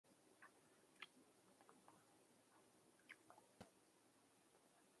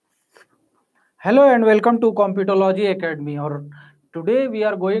Hello and welcome to Competology Academy. Or today we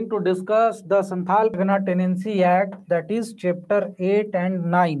are going to discuss the Santhal Pargana Tenancy Act, that is Chapter 8 and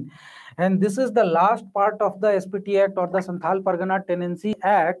 9. And this is the last part of the SPT Act or the Santhal Pargana Tenancy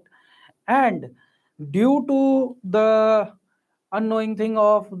Act. And due to the unknowing thing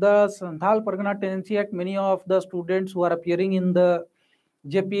of the Santhal Pargana Tenancy Act, many of the students who are appearing in the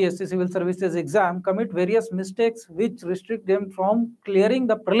JPSC Civil Services exam commit various mistakes which restrict them from clearing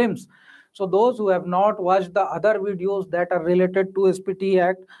the prelims. So those who have not watched the other videos that are related to SPT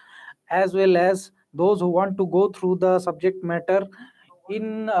Act, as well as those who want to go through the subject matter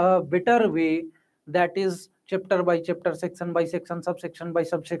in a better way, that is chapter by chapter, section by section, subsection by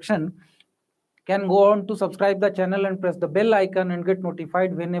subsection, can go on to subscribe the channel and press the bell icon and get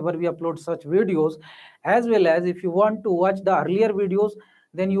notified whenever we upload such videos. As well as if you want to watch the earlier videos,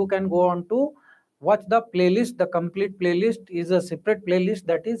 then you can go on to watch the playlist. The complete playlist is a separate playlist,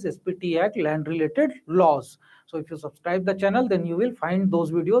 that is SPT Act land related laws. So if you subscribe the channel, then you will find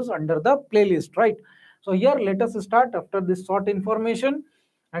those videos under the playlist, right? So here let us start after this short information.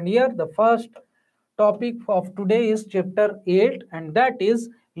 And here the first topic of today is chapter 8, and that is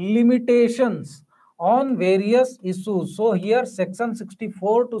limitations on various issues. So here section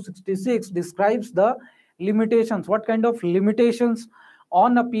 64 to 66 describes the limitations. What kind of limitations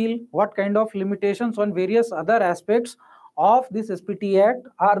on appeal, what kind of limitations on various other aspects of this SPT Act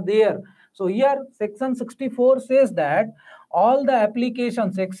are there. So here section 64 says that all the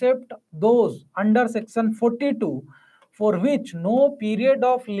applications except those under section 42 for which no period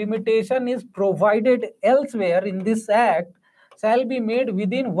of limitation is provided elsewhere in this act shall be made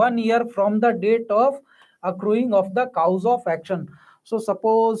within 1 year from the date of accruing of the cause of action. So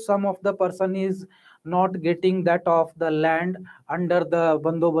suppose some of the person is not getting that of the land under the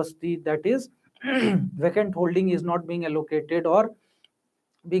bandobasti, that is vacant holding is not being allocated or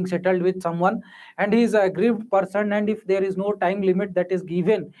being settled with someone, and he is a aggrieved person, and if there is no time limit that is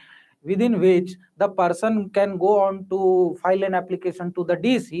given within which the person can go on to file an application to the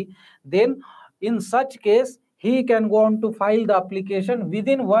DC, then in such case he can go on to file the application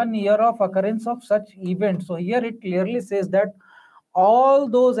within 1 year of occurrence of such event. So here it clearly says that all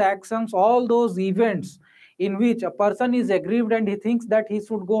those actions, all those events in which a person is aggrieved and he thinks that he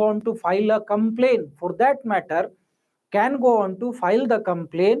should go on to file a complaint for that matter, can go on to file the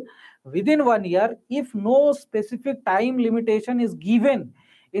complaint within 1 year if no specific time limitation is given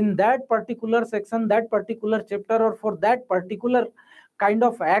in that particular section, that particular chapter, or for that particular kind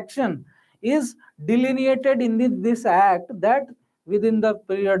of action is delineated in this act, that within the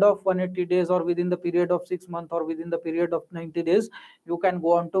period of 180 days or within the period of 6 months or within the period of 90 days you can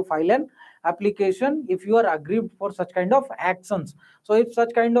go on to file an application if you are aggrieved for such kind of actions. So if such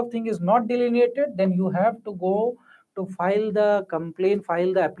kind of thing is not delineated, then you have to go to file the complaint,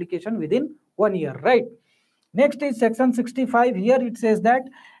 file the application within 1 year, right? Next is section 65. Here it says that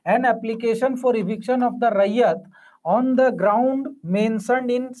an application for eviction of the Rayyat on the ground mentioned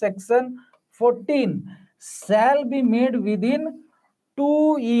in section 14 shall be made within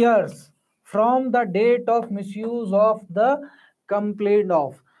 2 years from the date of misuse of the complaint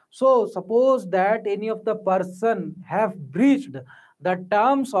of. So suppose that any of the person have breached the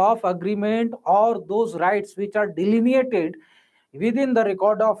terms of agreement or those rights which are delineated within the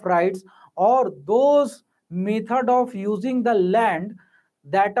record of rights, or those method of using the land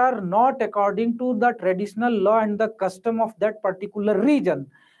that are not according to the traditional law and the custom of that particular region,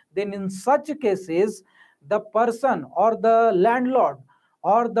 then in such cases the person or the landlord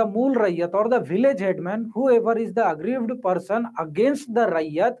or the mool rayyat or the village headman, whoever is the aggrieved person against the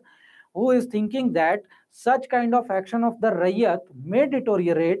rayyat, who is thinking that such kind of action of the rayyat may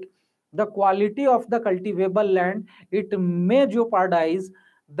deteriorate the quality of the cultivable land, it may jeopardize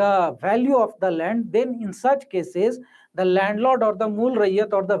the value of the land, then in such cases the landlord or the mool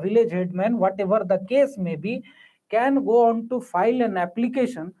rayyat or the village headman, whatever the case may be, can go on to file an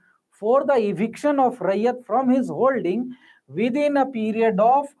application for the eviction of rayyat from his holding within a period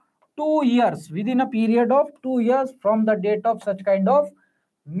of 2 years, within a period of 2 years from the date of such kind of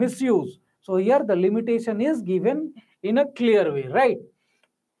misuse. So here the limitation is given in a clear way, right?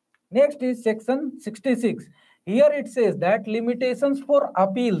 Next is section 66. Here it says that limitations for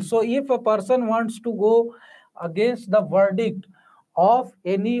appeal. So if a person wants to go against the verdict of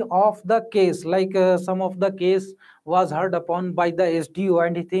any of the case, like some of the case was heard upon by the SDO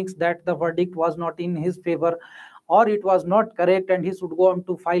and he thinks that the verdict was not in his favor or it was not correct, and he should go on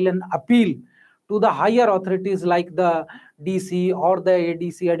to file an appeal to the higher authorities like the DC or the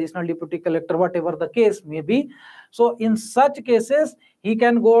ADC, additional deputy collector, whatever the case may be. So in such cases he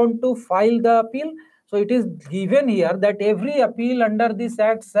can go on to file the appeal. So it is given here that every appeal under this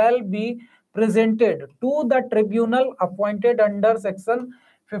act shall be presented to the tribunal appointed under section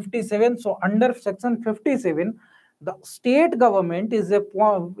 57. So under section 57, the state government is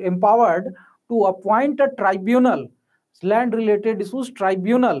empowered to appoint a tribunal, land related issues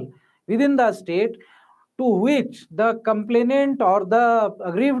tribunal within the state, to which the complainant or the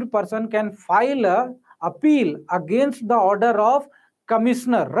aggrieved person can file a appeal against the order of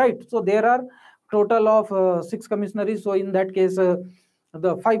commissioner, right? So there are total of 6 commissionaries. So in that case,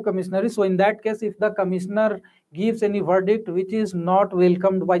 the 5 commissionaries. So in that case, if the commissioner gives any verdict which is not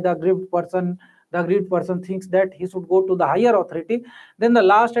welcomed by the aggrieved person, the aggrieved person thinks that he should go to the higher authority, then the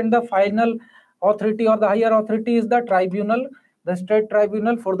last and the final authority or the higher authority is the tribunal, the state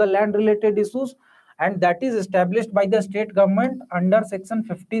tribunal for the land related issues, and that is established by the state government under section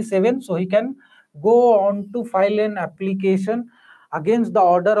 57. So he can go on to file an application against the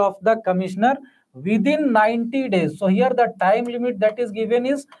order of the commissioner within 90 days. So here the time limit that is given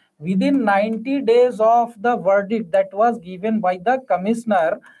is within 90 days of the verdict that was given by the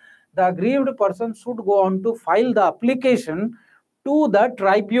commissioner, the aggrieved person should go on to file the application to the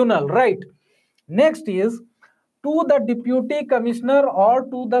tribunal, right? Next is to the deputy commissioner or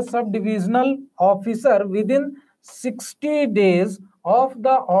to the sub-divisional officer within 60 days of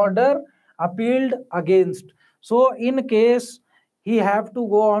the order appealed against. So in case he have to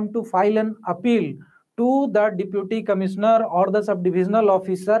go on to file an appeal to the deputy commissioner or the sub-divisional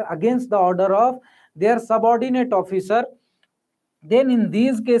officer against the order of their subordinate officer, then in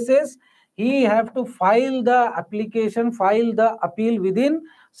these cases he have to file the application, file the appeal within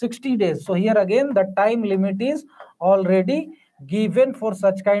 60 days. So here again the time limit is already given for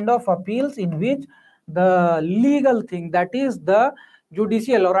such kind of appeals in which the legal thing, that is the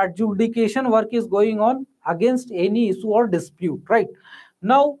judicial or adjudication work, is going on against any issue or dispute, right?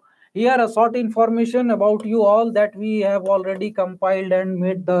 Now here a short information about you all, that we have already compiled and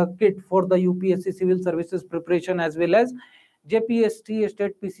made the kit for the UPSC civil services preparation as well as JPSC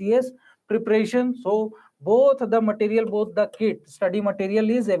state PCS preparation. So both the material, both the kit study material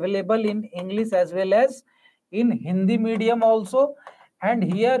is available in English as well as in Hindi medium also. And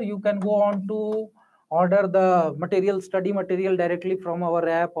here you can go on to order the material, study material directly from our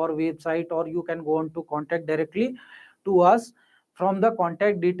app or website, or you can go on to contact directly to us from the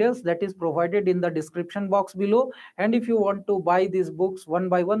contact details that is provided in the description box below. And if you want to buy these books one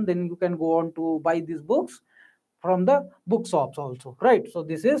by one, then you can go on to buy these books from the book shops also, right? So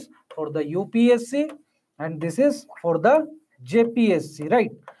this is for the UPSC and this is for the JPSC,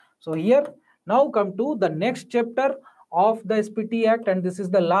 right? So here now come to the next chapter of the SPT Act, and this is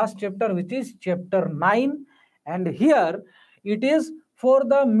the last chapter, which is chapter 9, and here it is for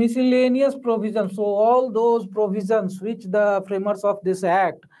the miscellaneous provisions. So all those provisions which the framers of this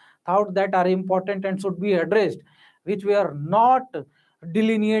act thought that are important and should be addressed, which were not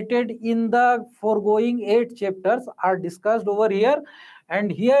delineated in the foregoing 8 chapters, are discussed over here.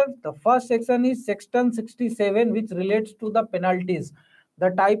 And here the first section is section 67, which relates to the penalties, the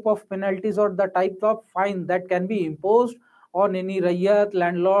type of penalties or the type of fine that can be imposed on any rayat,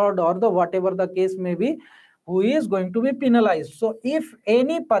 landlord, or the whatever the case may be, who is going to be penalized. So if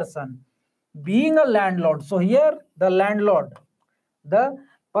any person being a landlord, so here the landlord, the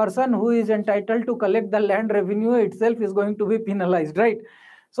person who is entitled to collect the land revenue itself, is going to be penalized, right?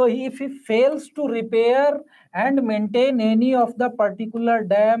 So if he fails to repair and maintain any of the particular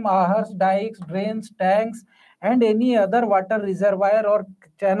dam, ahars, dikes, drains, tanks, and any other water reservoir or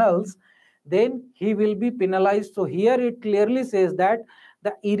channels, then he will be penalized. So here it clearly says that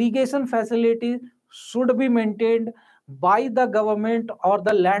the irrigation facility should be maintained by the government or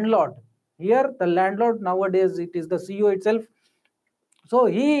the landlord. Here the landlord, nowadays it is the CEO itself. So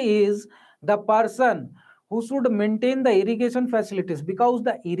he is the person who should maintain the irrigation facilities, because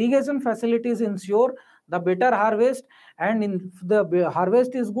the irrigation facilities ensure the better harvest, and if the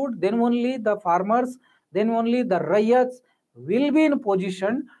harvest is good, then only the farmers, then only the rayats will be in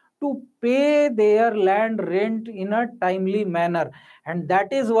position to pay their land rent in a timely manner. And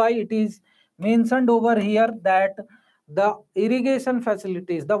that is why it is mentioned over here that the irrigation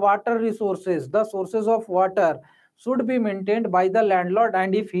facilities, the water resources, the sources of water should be maintained by the landlord,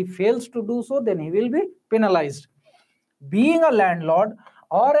 and if he fails to do so, then he will be penalized. Being a landlord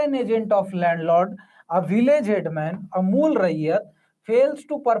or an agent of landlord, a village headman, a mool rayyat, fails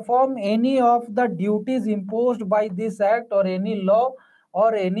to perform any of the duties imposed by this act or any law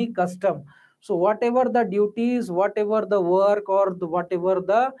or any custom. So whatever the duties, whatever the work, or whatever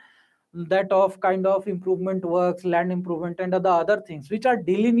the that of kind of improvement works, land improvement, and the other things which are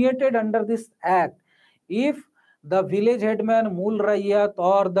delineated under this act, if the village headman, mool rayyat,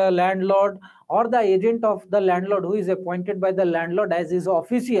 or the landlord or the agent of the landlord who is appointed by the landlord as his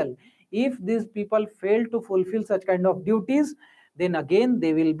official, if these people fail to fulfill such kind of duties, then again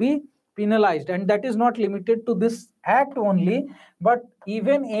they will be penalized. And that is not limited to this act only, but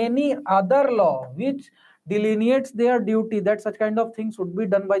even any other law which delineates their duty, that such kind of things should be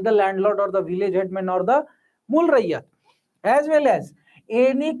done by the landlord or the village headman or the mul rayyat, as well as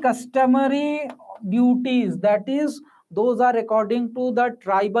any customary duties, that is those are according to the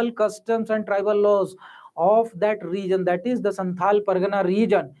tribal customs and tribal laws of that region, that is the Santhal Pargana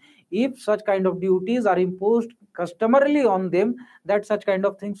region. If such kind of duties are imposed customarily on them, that such kind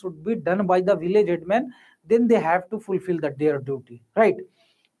of things should be done by the village headman, then they have to fulfill their duty, right?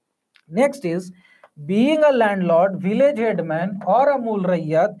 Next is, being a landlord, village headman or a mul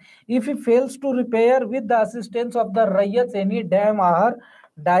rayyat, if he fails to repair with the assistance of the rayyats any dam, ahar,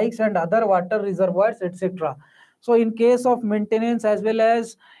 dikes and other water reservoirs, etc. So in case of maintenance as well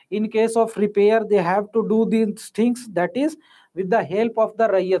as in case of repair, they have to do these things, that is with the help of the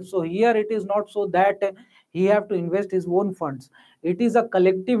rayyat. So here it is not so that he have to invest his own funds. It is a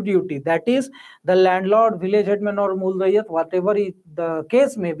collective duty, that is the landlord, village headman or mul rayyat, whatever the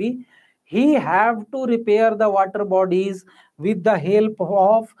case may be, he have to repair the water bodies with the help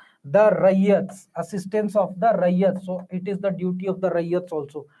of the rayyats, assistance of the rayyats. So it is the duty of the rayyats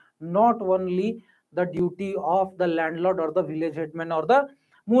also, not only the duty of the landlord or the village headman or the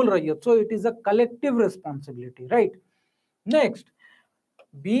mul rayyat. So it is a collective responsibility, right? Next,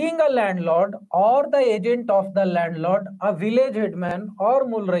 being a landlord or the agent of the landlord, a village headman or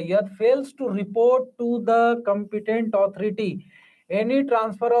mul rayyat fails to report to the competent authority any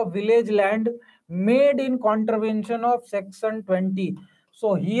transfer of village land made in contravention of section 20.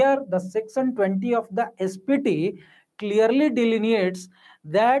 So here the section 20 of the SPT clearly delineates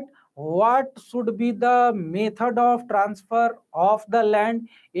that what should be the method of transfer of the land,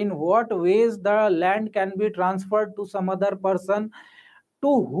 in what ways the land can be transferred to some other person,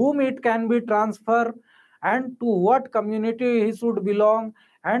 to whom it can be transferred, and to what community he should belong,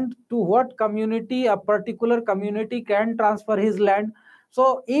 and to what community a particular community can transfer his land.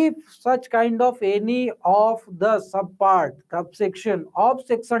 So if such kind of any of the subpart subsection of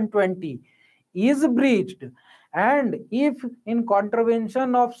section 20 is breached, and if in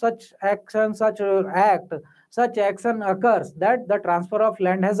contravention of such action, such action occurs, that the transfer of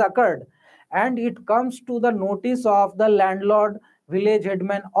land has occurred, and it comes to the notice of the landlord, village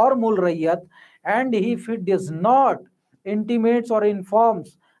headman or mul rayyat, and if it does not intimates or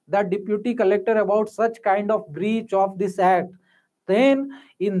informs the deputy collector about such kind of breach of this act, then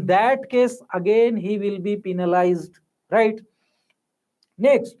in that case again he will be penalized, right?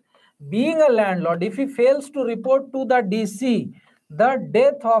 Next, being a landlord, if he fails to report to the DC the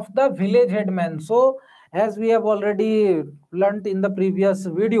death of the village headman, so as we have already learnt in the previous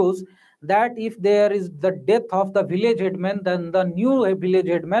videos, that if there is the death of the village headman, then the new village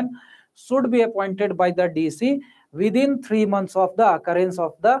headman should be appointed by the DC within 3 months of the occurrence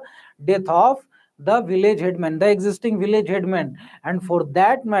of the death of the village headman, the existing village headman. And for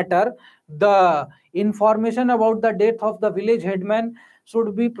that matter, the information about the death of the village headman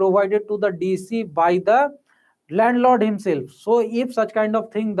should be provided to the DC by the landlord himself. So if such kind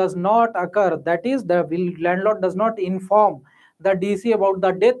of thing does not occur, that is the landlord does not inform the DC about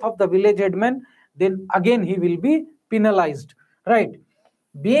the death of the village headman, then again he will be penalized, right?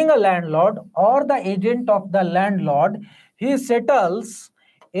 Being a landlord or the agent of the landlord, he settles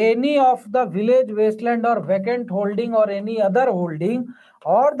any of the village wasteland or vacant holding or any other holding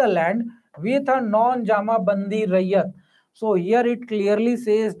or the land with a non-jama bandi rayyat. So here it clearly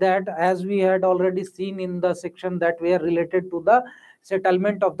says that, as we had already seen in the section that were related to the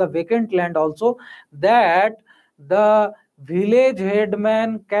settlement of the vacant land also, that the village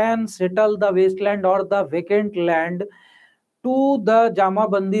headman can settle the wasteland or the vacant land to the Jama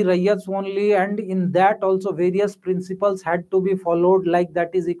Bandi Rayyats only, and in that also various principles had to be followed, like that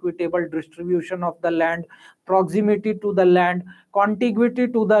is equitable distribution of the land, proximity to the land, contiguity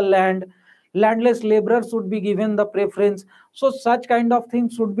to the land, landless laborers should be given the preference. So such kind of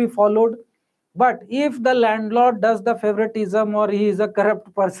things should be followed. But if the landlord does the favoritism or he is a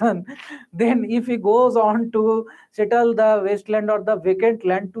corrupt person, then if he goes on to settle the wasteland or the vacant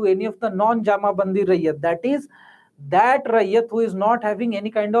land to any of the non-Jama Bandi Rayyat, that is that rayyat who is not having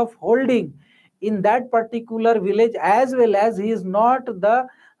any kind of holding in that particular village, as well as he is not the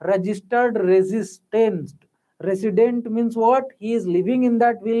registered resident means what, he is living in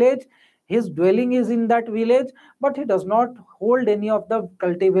that village, his dwelling is in that village, but he does not hold any of the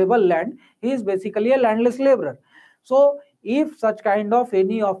cultivable land, he is basically a landless laborer. So if such kind of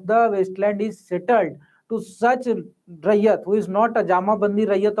any of the wasteland is settled to such rayyat who is not a Jama Bandi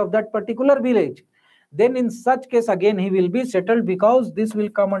rayyat of that particular village, then in such case again he will be settled, because this will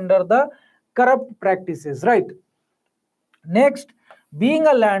come under the corrupt practices, right? Next, being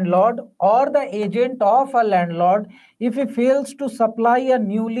a landlord or the agent of a landlord, if he fails to supply a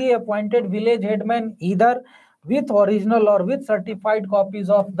newly appointed village headman either with original or with certified copies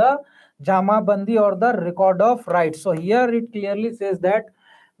of the Jama Bandi or the record of rights. So here it clearly says that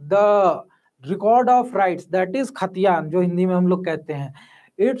the record of rights, that is खतियान जो हिंदी में हम लोग कहते हैं,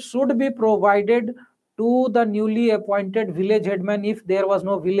 it should be provided to the newly appointed village headman if there was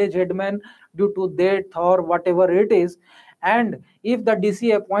no village headman due to death or whatever it is. And if the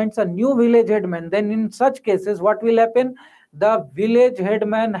DC appoints a new village headman, then in such cases what will happen? The village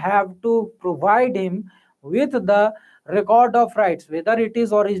headman have to provide him with the record of rights, whether it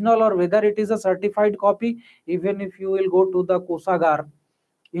is original or whether it is a certified copy. Even if you will go to the kosagar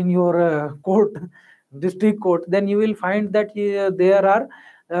in your court, district court, then you will find that there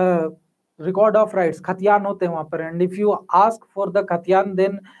are record of rights, khatiyan hote hain wahan par, and if you ask for the khatiyan,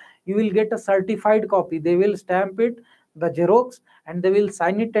 then you will get a certified copy. They will stamp it, the Xerox, and they will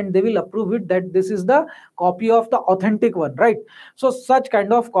sign it and they will approve it that this is the copy of the authentic one, right? So such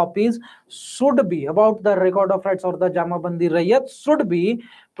kind of copies should be, about the record of rights or the Jamabandi Rayat, should be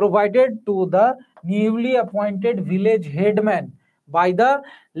provided to the newly appointed village headman by the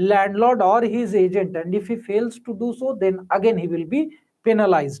landlord or his agent, and if he fails to do so, then again he will be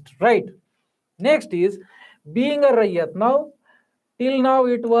penalized, right? Next is being a Rayat. Now, till now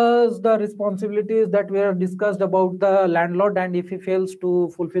it was the responsibilities that were discussed about the landlord, and if he fails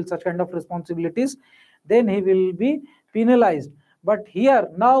to fulfill such kind of responsibilities, then he will be penalized. But here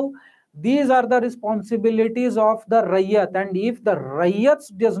now these are the responsibilities of the Rayyat, and if the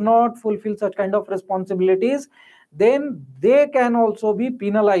Rayyats does not fulfill such kind of responsibilities, then they can also be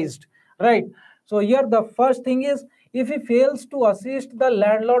penalized, right? So here the first thing is, if he fails to assist the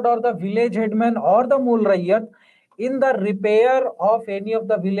landlord or the village headman or the Mool Rayyat in the repair of any of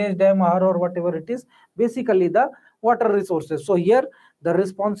the village dam or whatever it is, basically the water resources. So here the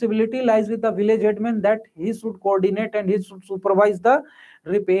responsibility lies with the village headman, that he should coordinate and he should supervise the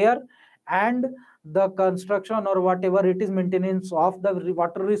repair and the construction or whatever it is, maintenance of the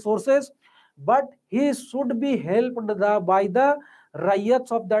water resources. But he should be helped by the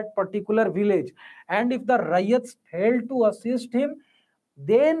Rayyats of that particular village, and if the Rayyats fail to assist him,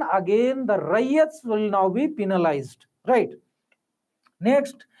 then again the Rayyats will now be penalized, right?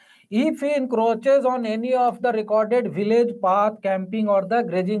 Next, if he encroaches on any of the recorded village path, camping or the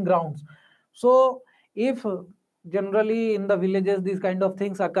grazing grounds. So if generally in the villages these kind of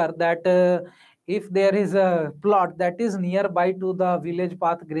things occur, that if there is a plot that is nearby to the village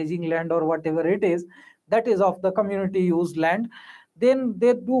path, grazing land or whatever it is, that is of the community used land, then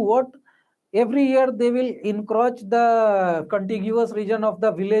they do what? Every year they will encroach the contiguous region of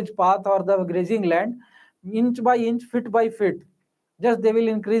the village path or the grazing land, inch by inch, feet by feet. Just they will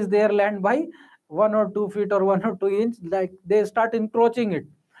increase their land by 1 or 2 feet or 1 or 2 inch, like they start encroaching it,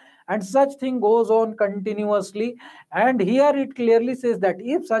 and such thing goes on continuously. And here it clearly says that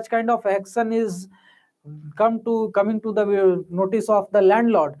if such kind of action is coming to the notice of the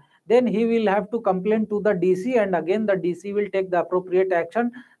landlord, then he will have to complain to the DC, and again the DC will take the appropriate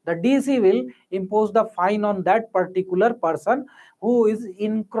action. The DC will impose the fine on that particular person who is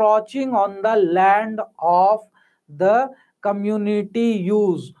encroaching on the land of the community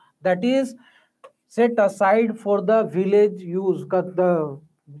use, that is set aside for the village use, the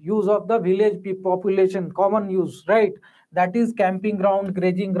use of the village population, common use, right? That is camping ground,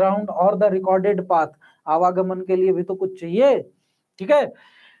 grazing ground or the recorded path. आवागमन के लिए भी तो कुछ चाहिए, ठीक है?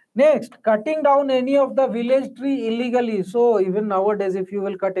 Next, cutting down any of the village tree illegally. So even nowadays, if you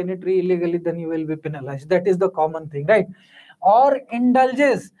will cut any tree illegally, then you will be penalized. That is the common thing, right? Or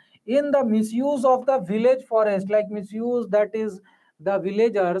indulges in the misuse of the village forest, like misuse, that is the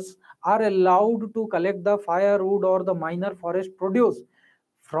villagers are allowed to collect the firewood or the minor forest produce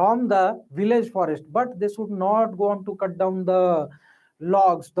from the village forest, but they should not go on to cut down the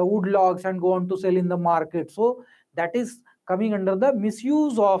logs, the wood logs, and go on to sell in the market. So that is coming under the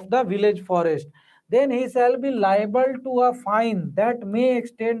misuse of the village forest. Then he shall be liable to a fine that may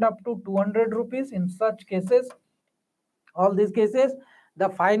extend up to 200 rupees. In such cases, all these cases, the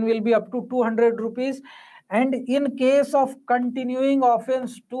fine will be up to 200 rupees. And in case of continuing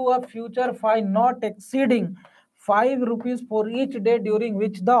offense, to a future fine not exceeding 5 rupees for each day during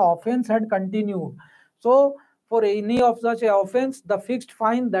which the offense had continued. So for any of such offense, the fixed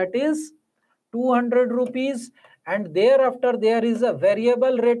fine, that is 200 rupees, and thereafter there is a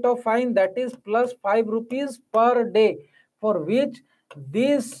variable rate of fine, that is plus 5 rupees per day, for which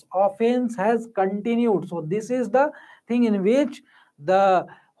this offense has continued. So this is the thing in which the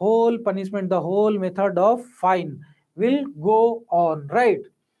whole punishment, the whole method of fine will go on, right?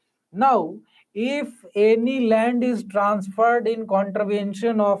 Now, if any land is transferred in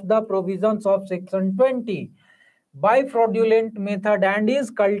contravention of the provisions of section 20 by fraudulent method and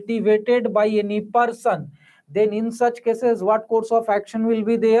is cultivated by any person, then in such cases what course of action will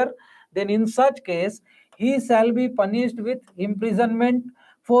be there? Then in such case he shall be punished with imprisonment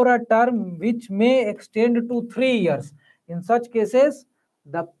for a term which may extend to 3 years. In such cases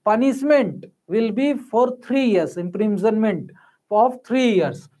the punishment will be for 3 years, imprisonment of 3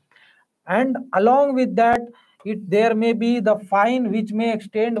 years, and along with that there may be the fine which may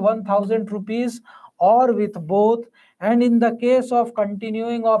extend 1000 rupees or with both, and in the case of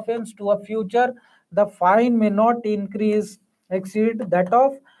continuing offense to a future, the fine may not exceed that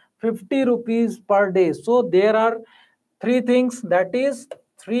of 50 rupees per day. So there are three things, that is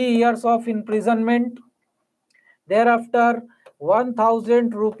 3 years of imprisonment, thereafter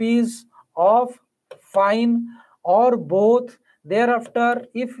 1000 rupees of fine or both, thereafter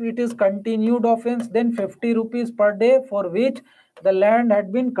if it is continued offense then 50 rupees per day for which the land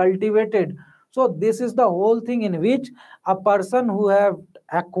had been cultivated. So this is the whole thing in which a person who have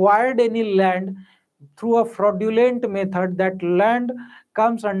acquired any land through a fraudulent method, that land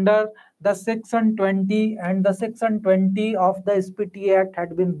comes under the section 20, and the section 20 of the SPT Act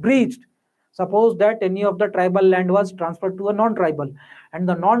had been breached. Suppose that any of the tribal land was transferred to a non-tribal and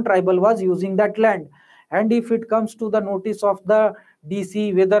the non-tribal was using that land, and if it comes to the notice of the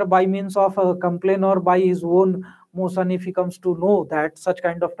DC, whether by means of a complaint or by his own motion, if he comes to know that such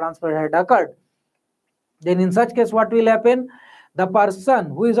kind of transfer had occurred, then in such case what will happen? The person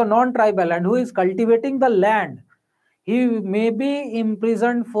who is a non-tribal and who is cultivating the land, he may be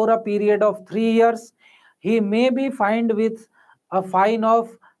imprisoned for a period of 3 years. He may be fined with a fine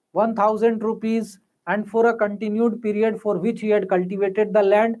of 1000 rupees, and for a continued period for which he had cultivated the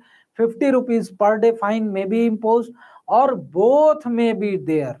land, 50 rupees per day fine may be imposed, or both may be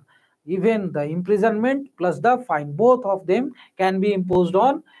there. Even the imprisonment plus the fine, both of them can be imposed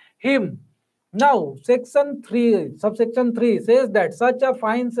on him. Now, subsection 3 says that such a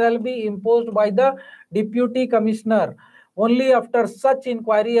fine shall be imposed by the deputy commissioner only after such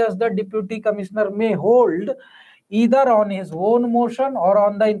inquiry as the deputy commissioner may hold, either on his own motion or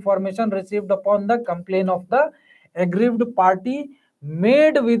on the information received upon the complaint of the aggrieved party,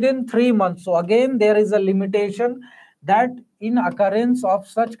 made within 3 months. So again there is a limitation that in occurrence of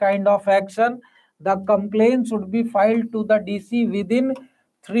such kind of action, the complaint should be filed to the DC within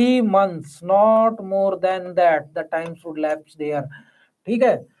 3 months, not more than that. The time should lapse there.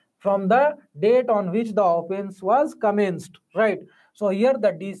 Okay, from the date on which the offense was commenced, right? So here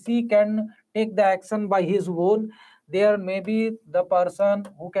the DC can take the action by his own. There may be the person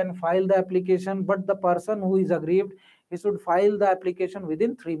who can file the application, but the person who is aggrieved, he should file the application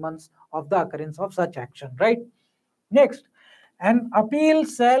within 3 months of the occurrence of such action, right? Next, an appeal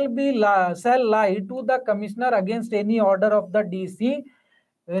shall lie to the commissioner against any order of the DC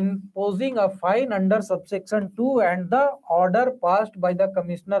imposing a fine under subsection 2, and the order passed by the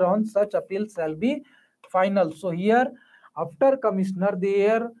commissioner on such appeal shall be final. So here after commissioner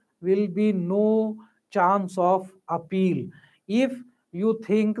there will be no chance of appeal. If you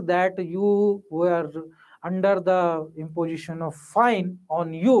think that you were under the imposition of fine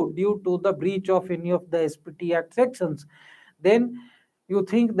on you due to the breach of any of the SPT Act sections, then you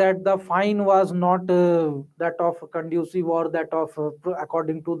think that the fine was not that of conducive or that of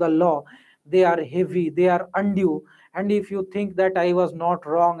according to the law, they are heavy, they are undue, and if you think that I was not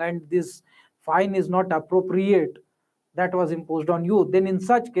wrong and this fine is not appropriate that was imposed on you, then in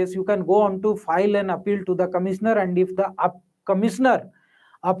such case you can go on to file an appeal to the commissioner, and if the commissioner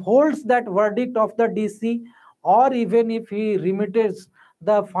upholds that verdict of the DC, or even if he remitted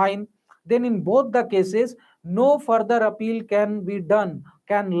the fine, then in both the cases no further appeal can be done,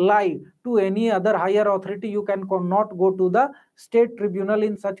 can lie to any other higher authority. You cannot go to the state tribunal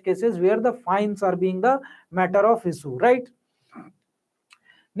in such cases where the fines are being the matter of issue, right?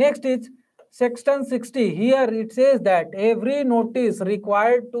 Next is section 60. Here it says that every notice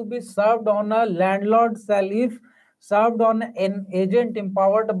required to be served on a landlord shall, if served on an agent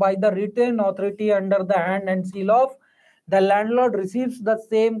empowered by the written authority under the hand and seal of the landlord, receives the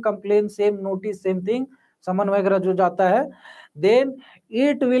same complaint, same notice, same thing, समन वगैरह जो जाता है, then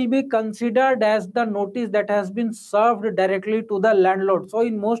it will be considered as the notice that has been served directly to the landlord. So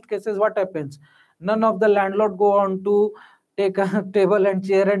in most cases what happens, none of the landlord go on to take a table and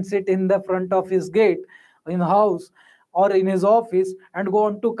chair and sit in the front of his gate in house or in his office and go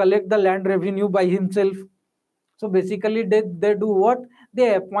on to collect the land revenue by himself. So basically they do what?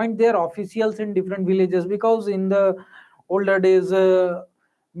 They appoint their officials in different villages, because in the older days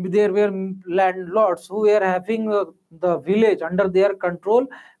there were landlords who were having the village under their control,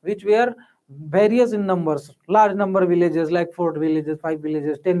 which were various in numbers, large number villages like 4 villages, 5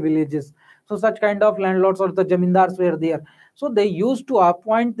 villages, 10 villages. So such kind of landlords or the jamindars were there. So they used to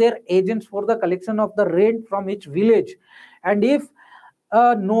appoint their agents for the collection of the rent from each village. And if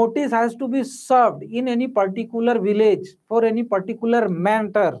a notice has to be served in any particular village for any particular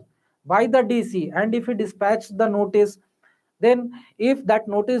matter by the DC, and if he dispatched the notice, then if that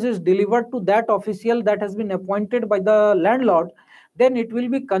notice is delivered to that official that has been appointed by the landlord, then it will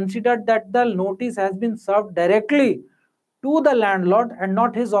be considered that the notice has been served directly to the landlord and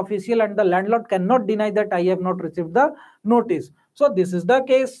not his official, and the landlord cannot deny that I have not received the notice. So this is the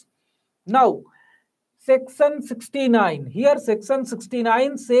case. Now section 69, here section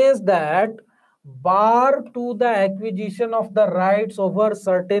 69 says that bar to the acquisition of the rights over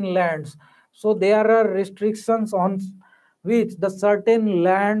certain lands. So there are restrictions on which the certain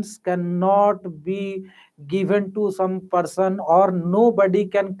lands cannot be given to some person, or nobody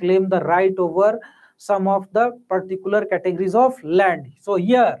can claim the right over some of the particular categories of land. So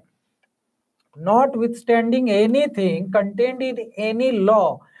here, notwithstanding anything contained in any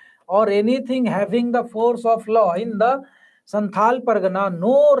law or anything having the force of law in the Santhal Pargana,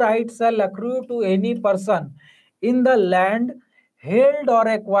 no right shall accrue to any person in the land held or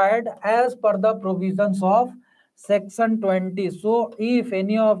acquired as per the provisions of section 20. So if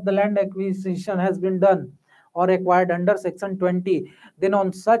any of the land acquisition has been done or acquired under section 20, then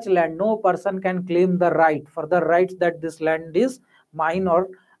on such land no person can claim the right for the rights that this land is mine, or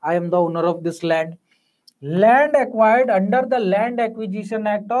I am the owner of this land. Land acquired under the Land Acquisition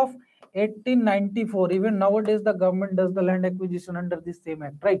Act of 1894. Even nowadays, the government does the land acquisition under this same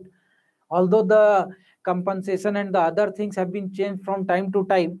act, right? Although the compensation and the other things have been changed from time to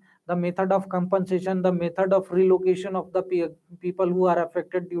time, the method of compensation, the method of relocation of the people who are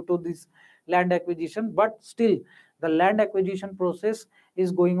affected due to this land acquisition, but still the land acquisition process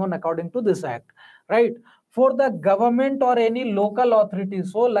is going on according to this act, right? For the government or any local authority,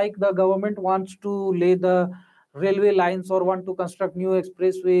 so like the government wants to lay the railway lines or want to construct new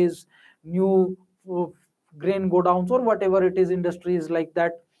expressways, new grain godowns, or whatever it is, industries like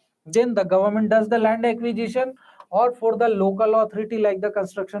that, then the government does the land acquisition. Or for the local authority, like the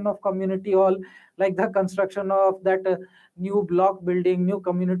construction of community hall, like the construction of that new block building, new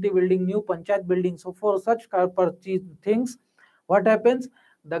community building, new panchayat building. So for such things, what happens?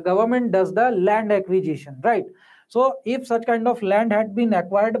 The government does the land acquisition, right? So if such kind of land had been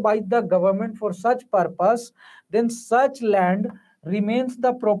acquired by the government for such purpose, then such land remains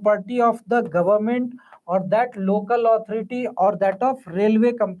the property of the government or that local authority or that of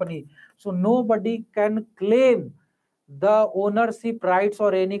railway company. So nobody can claim the ownership rights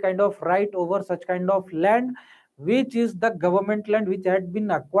or any kind of right over such kind of land, which is the government land, which had been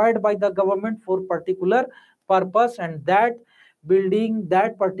acquired by the government for particular purpose, and that building,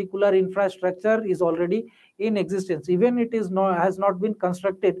 that particular infrastructure is already in existence. Even it is not, has not been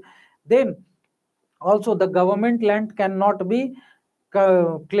constructed, then also the government land cannot be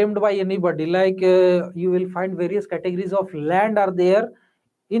claimed by anybody. Like you will find various categories of land are there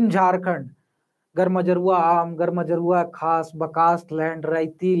in Jharkhand: Garmajarua Am, Garmajarua Khas, Bakast land,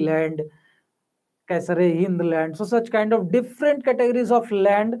 Raiti land, Kaisare Hind land. So such kind of different categories of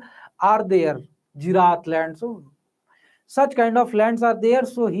land are there. Jirat land. So such kind of lands are there.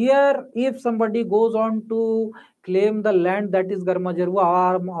 So here, if somebody goes on to claim the land that is Garmajarua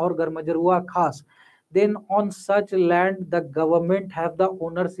Arm or Garmajarua Khas, then on such land the government have the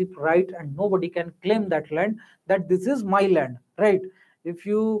ownership right and nobody can claim that land, that this is my land, right? If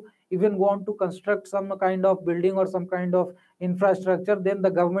you even want to construct some kind of building or some kind of infrastructure, then the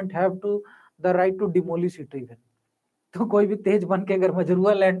government have to the right to demolish it even. तो कोई भी तेज बन के अगर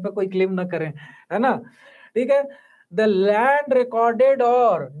मजरूआ land पे कोई claim ना करे, है ना? ठीक है. The land recorded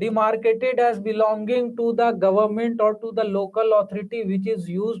or demarcated as belonging to the government or to the local authority which is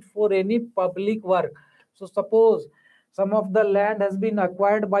used for any public work. So suppose some of the land has been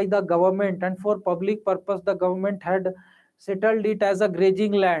acquired by the government and for public purpose the government had settled it as a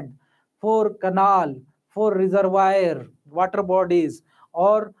grazing land for canal, for reservoir, water bodies,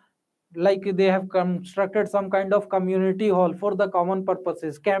 or like they have constructed some kind of community hall for the common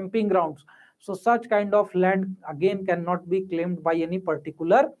purposes, camping grounds. So such kind of land again cannot be claimed by any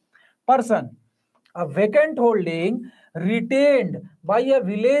particular person. A vacant holding retained by a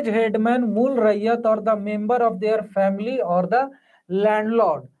village headman, Mool Rayyat, or the member of their family or the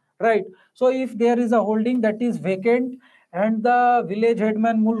landlord, right? So if there is a holding that is vacant and the village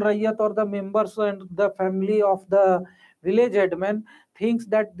headman, Mool Rayyat, or the members and the family of the village headman thinks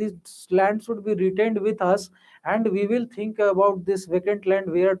that this land should be retained with us, and we will think about this vacant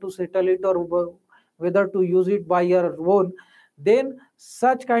land, where to settle it or whether to use it by our own, then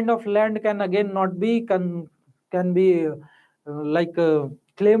such kind of land can again not be can be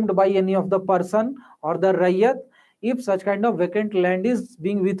claimed by any of the person or the rayyat, if such kind of vacant land is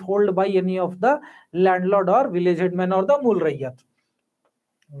being withheld by any of the landlord or village headman or the mool rayyat.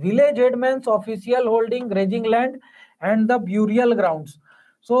 Village headman's official holding grazing land and the burial grounds.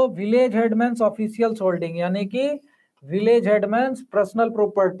 So village headman's official holding, yani ki village headman's personal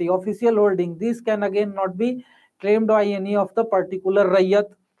property, official holding, this can again not be claimed by any of the particular rayyat.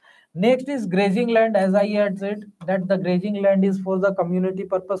 Next is grazing land. As I had said that the grazing land is for the community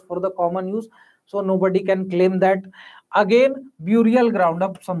purpose, for the common use, so nobody can claim that. Again burial ground,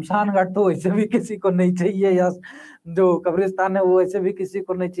 अब शमशान घाट तो वैसे भी किसी को नहीं चाहिए, या जो कब्रिस्तान है वो वैसे भी किसी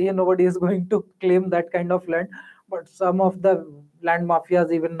को नहीं चाहिए, nobody is going to claim that kind of land, but some of the land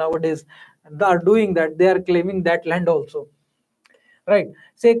mafias even nowadays they are doing that, they are claiming that land also, right?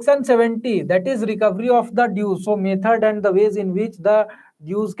 Section 70, that is recovery of the dues. So method and the ways in which the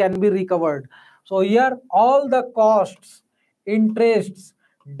dues can be recovered. So here all the costs, interests,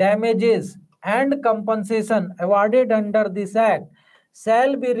 damages and compensation awarded under this act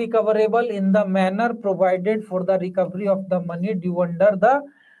shall be recoverable in the manner provided for the recovery of the money due under the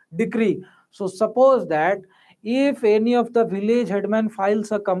decree. So suppose that if any of the village headman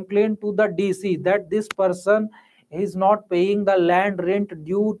files a complaint to the DC that this person is not paying the land rent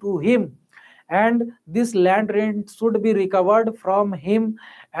due to him, and this land rent should be recovered from him,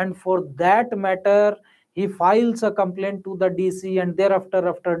 and for that matter he files a complaint to the DC, and thereafter,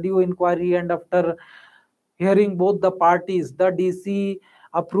 after due inquiry and after hearing both the parties, the DC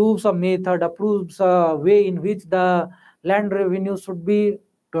approves a method, approves a way in which the land revenue should be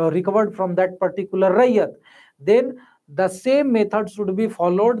recovered from that particular rayyat, then the same method should be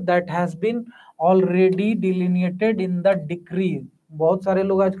followed that has been already delineated in the decree. बहुत सारे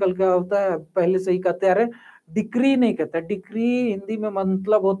लोग आजकल क्या होता है, पहले से ही कहते हैं, अरे डिक्री नहीं कहते, डिक्री हिंदी में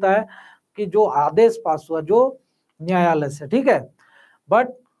मतलब होता है कि जो आदेश पास हुआ जो न्यायालय से, ठीक है, बट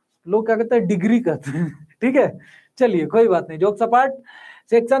लोग क्या कहते हैं, डिग्री कहते हैं, ठीक है, चलिए कोई बात नहीं, jokes apart.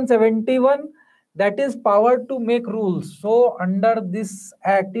 Section 71, that is power to make rules. So under this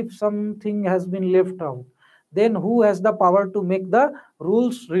act, if something has been left out, then who has the power to make the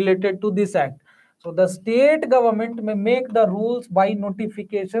rules related to this act? So the state government may make the rules by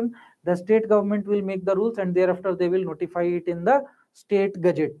notification. The state government will make the rules and thereafter they will notify it in the state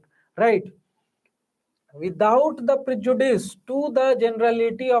gazette, right? Without the prejudice to the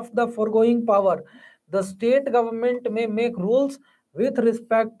generality of the foregoing power, the state government may make rules with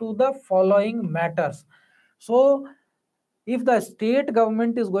respect to the following matters. So if the state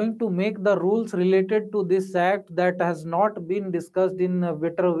government is going to make the rules related to this act that has not been discussed in a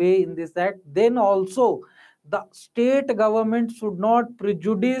better way in this act, then also the state government should not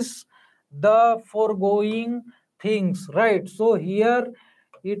prejudice the foregoing things, right? So here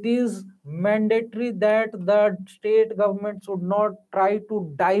it is mandatory that the state government should not try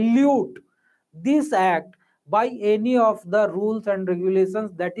to dilute this act by any of the rules and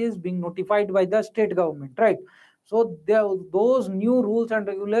regulations that is being notified by the state government, right? So those new rules and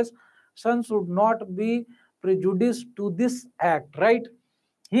regulations should not be prejudiced to this act, right?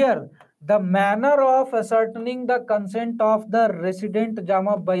 Here, the manner of ascertaining the consent of the resident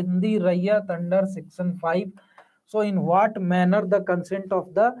Jama Bandi Rayyat under section 5. So in what manner the consent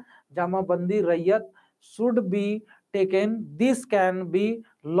of the Jama Bandi Rayyat should be taken, this can be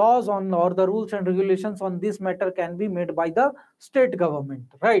laws on, or the rules and regulations on this matter can be made by the state government,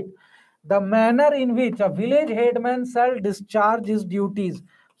 right? The manner in which a village headman shall discharge his duties.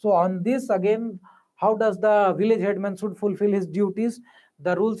 So on this again, how does the village headman should fulfill his duties?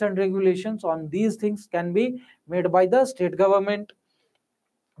 The rules and regulations on these things can be made by the state government.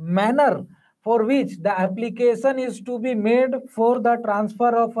 Manner for which the application is to be made for the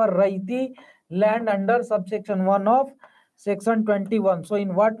transfer of a raiti land under subsection 1 of section 21. So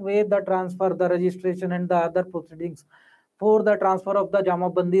in what way the transfer, the registration and the other proceedings for the transfer of the Jama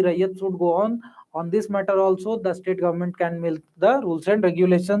Bandi Rayyat should go on this matter also the state government can make the rules and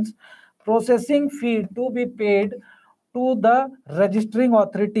regulations. Processing fee to be paid to the registering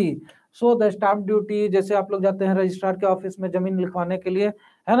authority. So the stamp duty, जैसे आप लोग जाते हैं registrar के office में जमीन लिखवाने के लिए,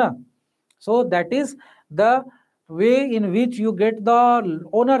 है ना? So that is the way in which you get the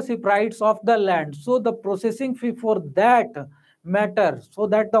ownership rights of the land. So the processing fee for that matter, so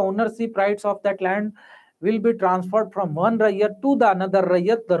that the ownership rights of that land will be transferred from one rayyat to the another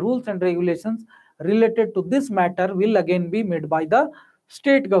rayyat. The rules and regulations related to this matter will again be made by the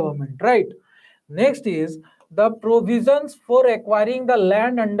state government, right? Next is the provisions for acquiring the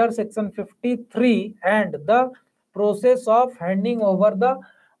land under section 53 and the process of handing over the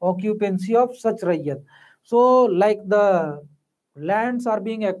occupancy of such rayyat. So like the lands are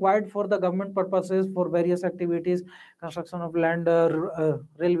being acquired for the government purposes for various activities, construction of land,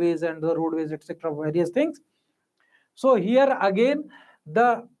 railways and the roadways, etc., various things. So here again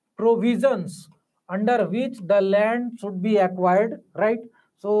the provisions under which the land should be acquired, right?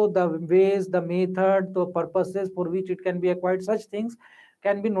 So the ways, the method, the purposes for which it can be acquired, such things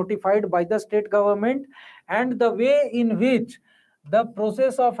can be notified by the state government, and the way in which the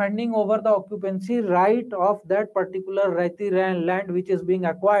process of handing over the occupancy right of that particular land which is being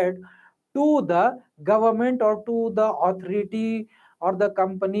acquired to the government or to the authority or the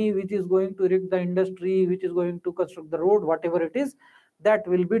company which is going to erect the industry, which is going to construct the road, whatever it is, that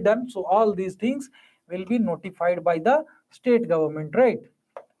will be done. So all these things will be notified by the state government, right?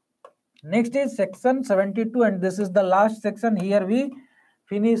 Next is section 72, and this is the last section. Here we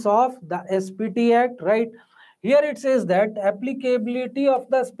finish off the SPT Act, right? Here it says that applicability of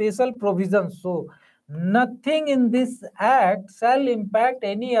the special provisions. So nothing in this act shall impact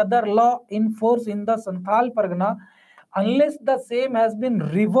any other law in force in the Santhal Pargana unless the same has been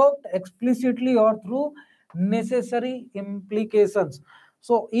revoked explicitly or through necessary implications.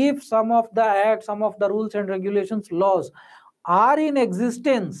 So if some of the acts, some of the rules and regulations, laws are in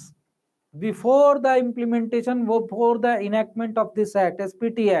existence before the implementation, before the enactment of this act,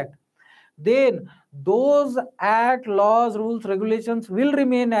 SPT Act, then those act, laws, rules, regulations will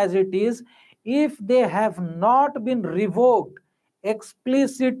remain as it is if they have not been revoked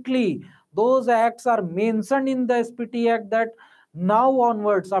explicitly. Those acts are mentioned in the SPT Act that now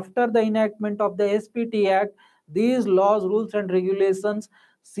onwards, after the enactment of the SPT Act, these laws, rules and regulations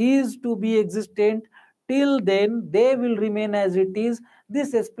cease to be existent. Till then, they will remain as it is.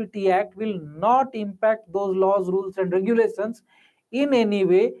 This SPT Act will not impact those laws, rules and regulations in any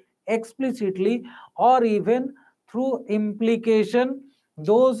way, explicitly or even through implication.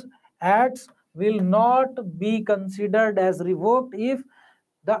 Those acts will not be considered as revoked if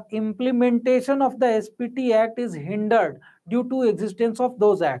the implementation of the SPT Act is hindered due to existence of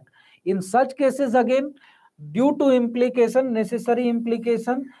those acts. In such cases, again, due to implication, necessary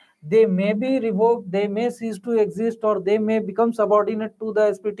implication, they may be revoked, they may cease to exist, or they may become subordinate to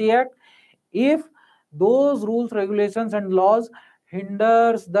the SPT Act if those rules, regulations and laws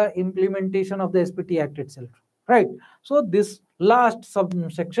hinders the implementation of the SPT Act itself, right? So this last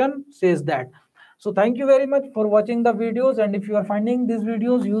subsection says that. So thank you very much for watching the videos, and if you are finding these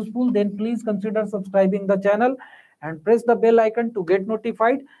videos useful, then please consider subscribing the channel and press the bell icon to get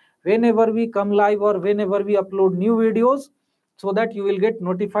notified whenever we come live or whenever we upload new videos, so that you will get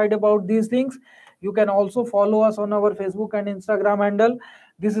notified about these things. You can also follow us on our Facebook and Instagram handle.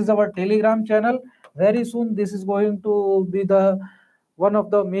 This is our Telegram channel. Very soon this is going to be the one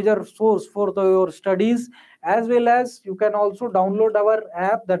of the major source for your studies, as well as you can also download our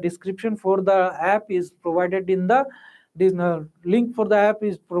app. The description for the app is provided in the link for the app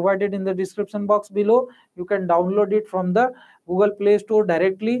is provided in the description box below. You can download it from the Google Play Store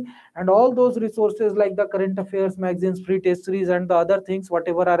directly, and all those resources like the current affairs, magazines, free test series and the other things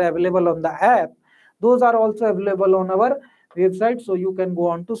whatever are available on the app, those are also available on our website. So you can go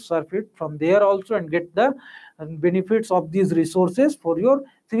on to surf it from there also and get the benefits of these resources for your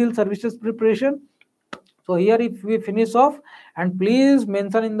civil services preparation. So here if we finish off, and please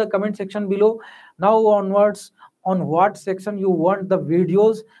mention in the comment section below now onwards on what section you want the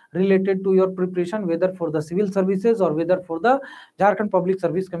videos related to your preparation, whether for the civil services or whether for the Jharkhand Public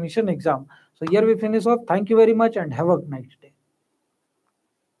Service Commission exam. So here we finish off. Thank you very much and have a nice day.